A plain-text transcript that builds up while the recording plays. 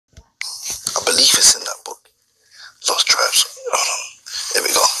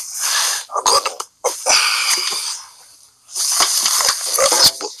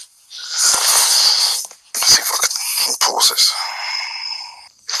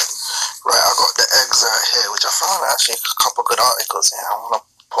excerpt here, which I found actually a couple good articles here. I want to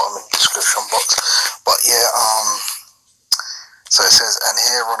put them in the description box. But yeah, so it says, and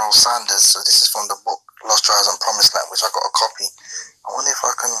here Ronald Sanders, so this is from the book Lost Tribes and Promised Land, which I got a copy. I wonder if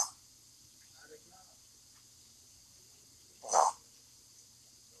I can, no.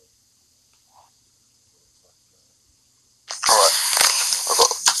 Alright, I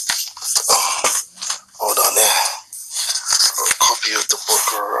got, hold on there. I got a copy of the book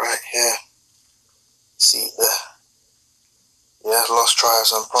right here. See there. Yeah, Lost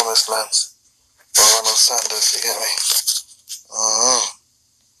Tribes and Promised Lands by Ronald Sanders, you get me?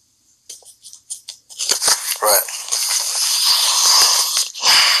 Right.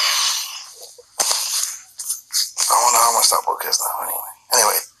 I wonder how much that book is now,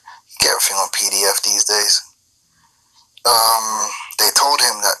 anyway. You get everything on PDF these days. They told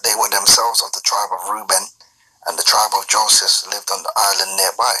him that they were themselves of the tribe of Reuben, and the tribe of Joseph lived on the island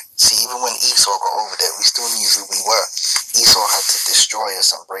nearby. See, even when Esau got over there, we still knew who we were. Esau had to destroy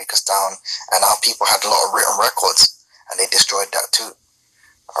us and break us down, and our people had a lot of written records, and they destroyed that too.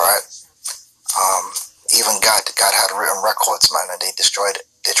 Alright? Even God had written records, man, and they destroyed it.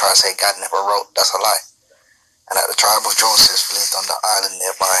 They try to say God never wrote. That's a lie. And that the tribe of Joseph lived on the island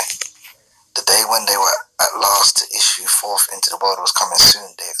nearby. The day when they were at last to issue forth into the world was coming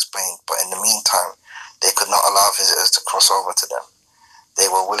soon, they explained, but in the meantime, they could not allow visitors to cross over to them. They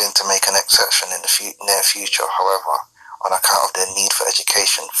were willing to make an exception in the near future, however, on account of their need for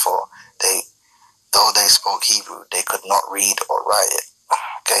education, for though they spoke Hebrew, they could not read or write it.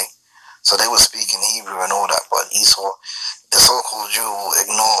 Okay? So they were speaking Hebrew and all that, but Esau, the so-called Jew, will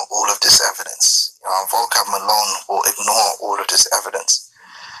ignore all of this evidence. Vocab Malone will ignore all of this evidence.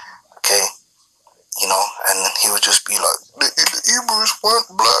 Okay? And he would just be like, the Hebrews weren't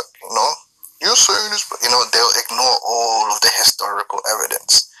black, You're saying this, but, they'll ignore all of the historical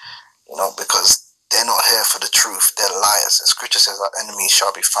evidence, because they're not here for the truth. They're liars. The scripture says our enemies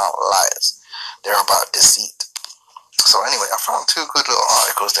shall be found liars. They're about deceit. So anyway, I found two good little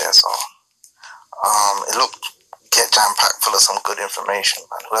articles there, so it looked jam-packed full of some good information,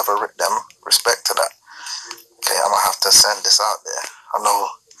 man. Whoever read them, respect to that. Okay, I'm gonna have to send this out there. I know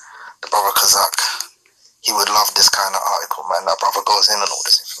the brother Kazak, he would love this kind of article, man. That brother goes in on all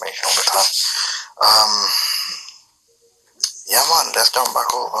this information all the time. Yeah, man, let's jump back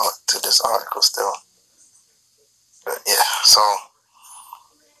over to this article still. But yeah, so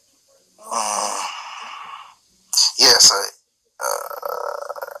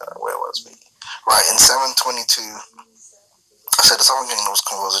where was we? Right, in 722, I said the Southern Kingdom was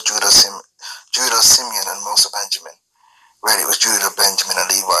composed of Judah, Simeon, and most of Benjamin. Really, it was Judah, Benjamin, and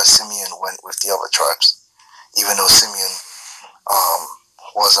Levi. Simeon went with the other tribes, even though Simeon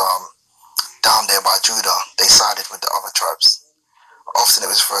was down there by Judah. They sided with the other tribes. Often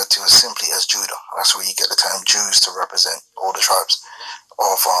it was referred to as simply as Judah. That's where you get the term Jews to represent all the tribes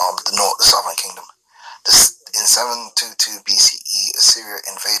of the Southern Kingdom. In 722 BCE, Assyria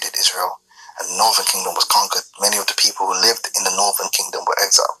invaded Israel, and the Northern Kingdom was conquered. Many of the people who lived in the Northern Kingdom were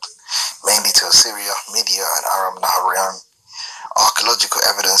exiled, mainly to Assyria, Media, and Aram Naharaim. Archaeological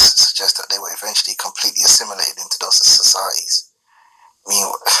evidence suggests that they were eventually completely assimilated into those societies.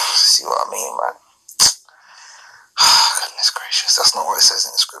 See what I mean, man? Goodness gracious, that's not what it says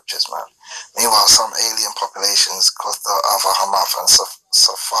in the scriptures, man. Meanwhile, some alien populations, Kotha, Ava, Hamath, and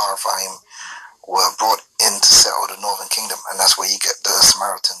Sepharvaim, were brought in to settle the Northern Kingdom, and that's where you get the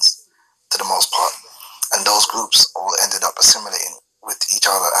Samaritans, to the most part. And those groups all ended up assimilating with each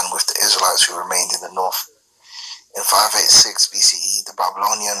other and with the Israelites who remained in the north. In 586 BCE, the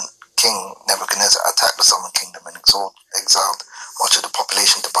Babylonian king Nebuchadnezzar attacked the Southern Kingdom and exiled much of the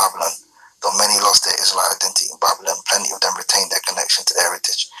population to Babylon. Though many lost their Israelite identity in Babylon, plenty of them retained their connection to their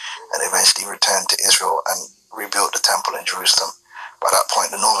heritage and eventually returned to Israel and rebuilt the temple in Jerusalem. By that point,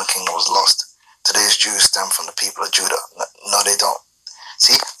 the Northern Kingdom was lost. Today's Jews stem from the people of Judah. No, they don't.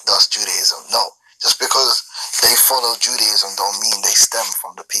 See, that's Judaism. No, just because they follow Judaism don't mean they stem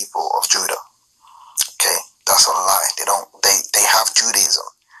from the people of Judah. Okay, that's a lie. They have Judaism,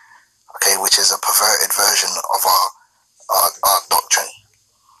 okay, which is a perverted version of our doctrine.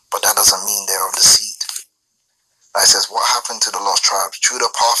 But that doesn't mean they're of the seed. It says, what happened to the lost tribes?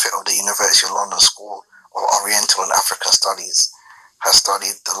 Judah Parfit of the University of London School of Oriental and African Studies has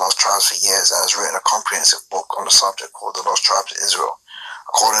studied the lost tribes for years and has written a comprehensive book on the subject called The Lost Tribes of Israel.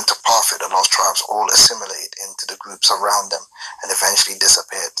 According to Parfit, the lost tribes all assimilated into the groups around them and eventually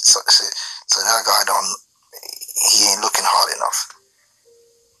disappeared. So that guy he ain't looking hard enough.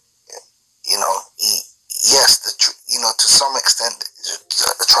 To some extent,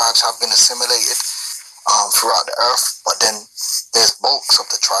 the tribes have been assimilated throughout the earth, but then There's bulks of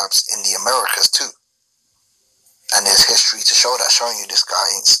the tribes in the Americas too. And there's history to show that, showing you this guy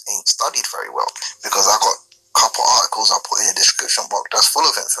ain't studied very well. Because I got a couple articles I put in the description box that's full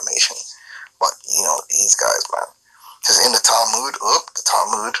of information. But, these guys, man. Because in the Talmud,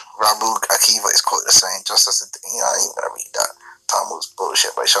 Rabbi Akiva is quoted as saying, just as, I ain't even going to read that. Talmud's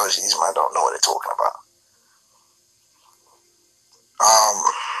bullshit, but it shows you these men don't know what they're talking about.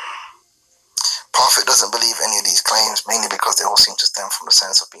 Prophet doesn't believe any of these claims, mainly because they all seem to stem from a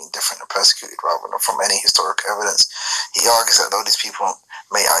sense of being different and persecuted rather than from any historic evidence. He argues that though these people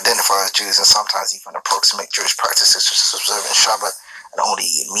may identify as Jews and sometimes even approximate Jewish practices such as observing Shabbat and only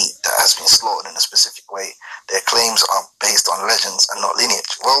eating meat that has been slaughtered in a specific way, their claims are based on legends and not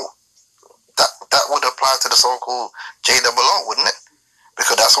lineage. Well, that would apply to the so-called JWO, wouldn't it?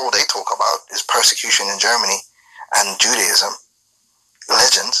 Because that's all they talk about is persecution in Germany and Judaism.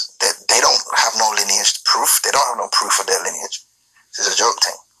 Legends, that they don't have no lineage proof. They don't have no proof of their lineage. This is a joke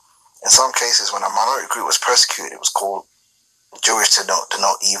thing. In some cases, when a minority group was persecuted, it was called Jewish to know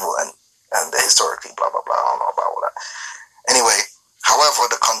evil and historically blah blah blah. I don't know about all that. Anyway,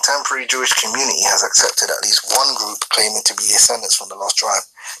 however, the contemporary Jewish community has accepted at least one group claiming to be descendants from the lost tribe,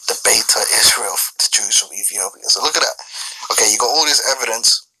 the Beta Israel, the Jews from Ethiopia. So look at that. Okay, you got all this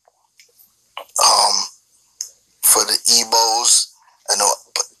evidence for the Igbos.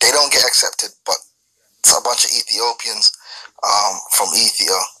 But they don't get accepted, but it's a bunch of Ethiopians from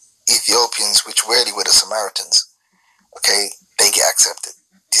Ethiopians, which really were the Samaritans. Okay, they get accepted.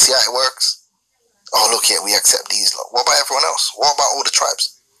 Do you see how it works? Oh, look here, we accept these. What about everyone else? What about all the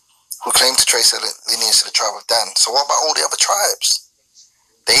tribes who claim to trace their lineage to the tribe of Dan? So what about all the other tribes?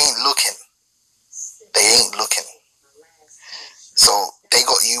 They ain't looking. So they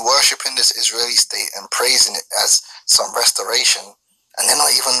got you worshipping this Israeli state and praising it as some restoration. And they're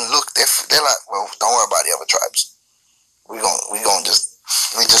not even they're like, well, don't worry about the other tribes. We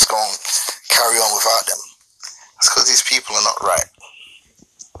just gonna carry on without them. It's because these people are not right.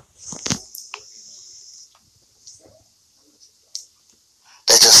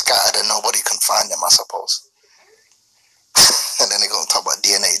 They're just scattered and nobody can find them, I suppose. And then they're gonna talk about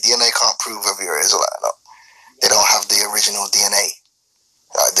DNA. DNA can't prove whether you're Israelite or not. They don't have the original DNA.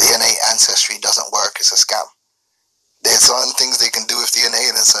 DNA ancestry doesn't work. It's a scam. There's certain things they can do with DNA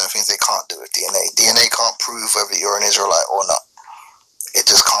and there's certain things they can't do with DNA. DNA can't prove whether you're an Israelite or not. It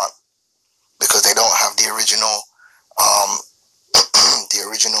just can't. Because they don't have the original,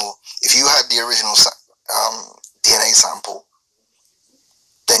 if you had the original DNA sample,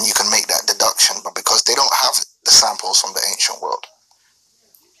 then you can make that deduction. But because they don't have the samples from the ancient world,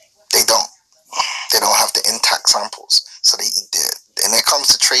 they don't have the intact samples. So when it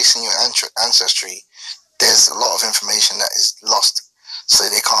comes to tracing your ancestry, there's a lot of information that is lost, so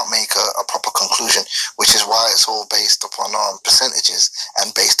they can't make a proper conclusion, which is why it's all based upon percentages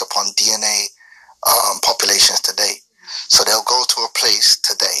and based upon DNA populations today. So they'll go to a place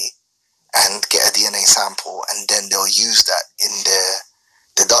today and get a DNA sample, and then they'll use that in their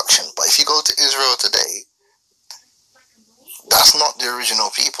deduction. But if you go to Israel today, that's not the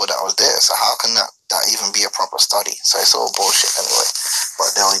original people that was there. So how can that even be a proper study? So it's all bullshit anyway.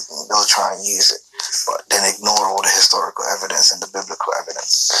 But they'll try and use it, but then ignore all the historical evidence and the biblical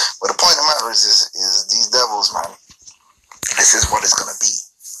evidence. But the point of the matter is these devils, man, this is what it's going to be.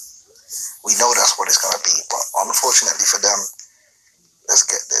 We know that's what it's going to be, but unfortunately for them, let's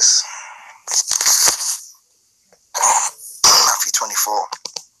get this. Matthew 24.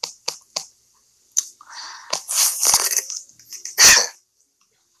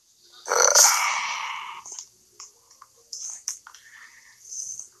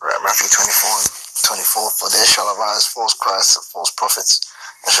 Matthew 24, for there shall arise false Christs and false prophets,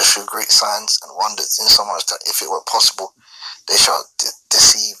 and shall show great signs and wonders, insomuch that if it were possible, they shall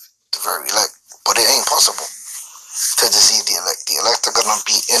deceive the very elect. But it ain't possible to deceive the elect. The elect are going to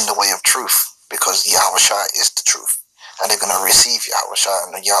be in the way of truth, because Yahushua is the truth, and they're going to receive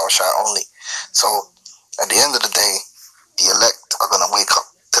Yahushua and Yahushua only. So at the end of the day, the elect are going to wake up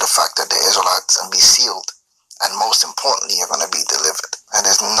to the fact that they're Israelites and be sealed, and most importantly, are going to be delivered. And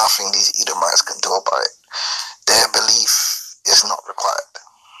there's nothing these Edomites can do about it. Their belief is not required.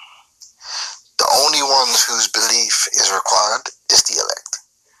 The only ones whose belief is required is the elect.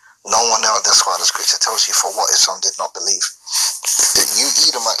 No one else. That's why the scripture tells you, for what if some did not believe? You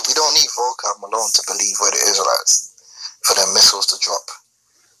Edomite, we don't need vocab alone to believe we're the Israelites, for their missiles to drop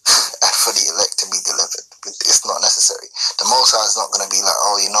and for the elect to be delivered. It's not necessary. The Most High is not going to be like,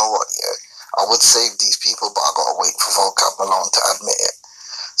 oh, you know what, yeah, I would save these people, but I got to wait for vocab alone to admit it.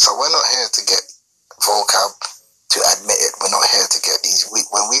 So we're not here to get vocab to admit it. We're not here to get these.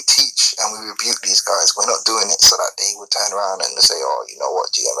 When we teach and we rebuke these guys, we're not doing it so that they would turn turn around and say, oh, you know what,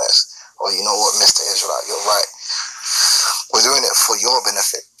 GMS, or you know what, Mr. Israelite, you're right. We're doing it for your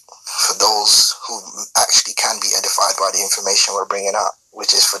benefit, for those who actually can be edified by the information we're bringing out,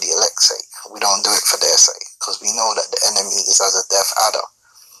 which is for the elect's sake. We don't do it for their sake, because we know that the enemy is as a deaf adder.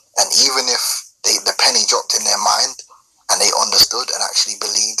 And even if the penny dropped in their mind and they understood and actually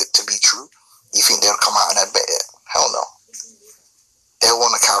believed it to be true, you think they'll come out and admit it? Hell no. They'll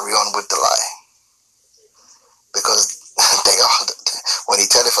want to carry on with the lie, because they are. When he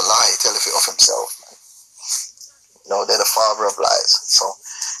telleth a lie, he telleth it of himself. No, they're the father of lies. So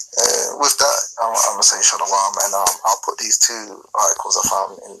with that, I'm gonna say shalom, and I'll put these two articles I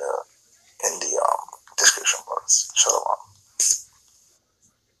found in the description box. Shalom.